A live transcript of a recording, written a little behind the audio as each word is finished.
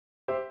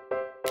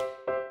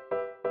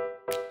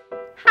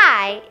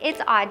Hi, it's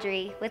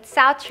Audrey with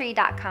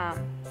Southtree.com.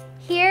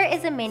 Here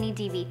is a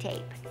MiniDV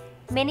tape.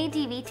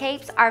 MiniDV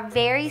tapes are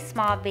very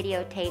small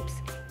videotapes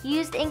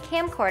used in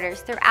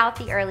camcorders throughout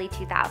the early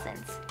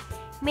 2000s.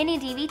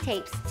 MiniDV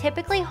tapes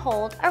typically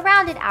hold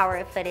around an hour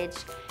of footage,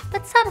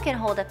 but some can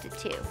hold up to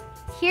 2.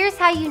 Here's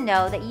how you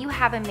know that you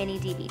have a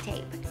MiniDV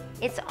tape.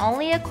 It's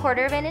only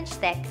 1/4 inch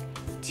thick,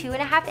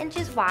 2.5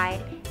 inches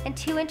wide, and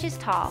 2 inches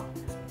tall,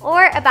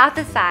 or about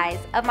the size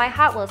of my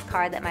Hot Wheels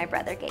car that my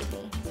brother gave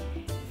me.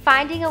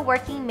 Finding a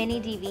working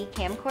MiniDV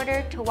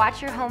camcorder to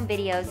watch your home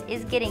videos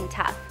is getting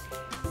tough.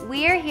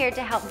 We're here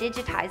to help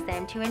digitize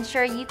them to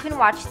ensure you can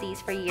watch these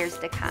for years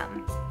to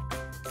come.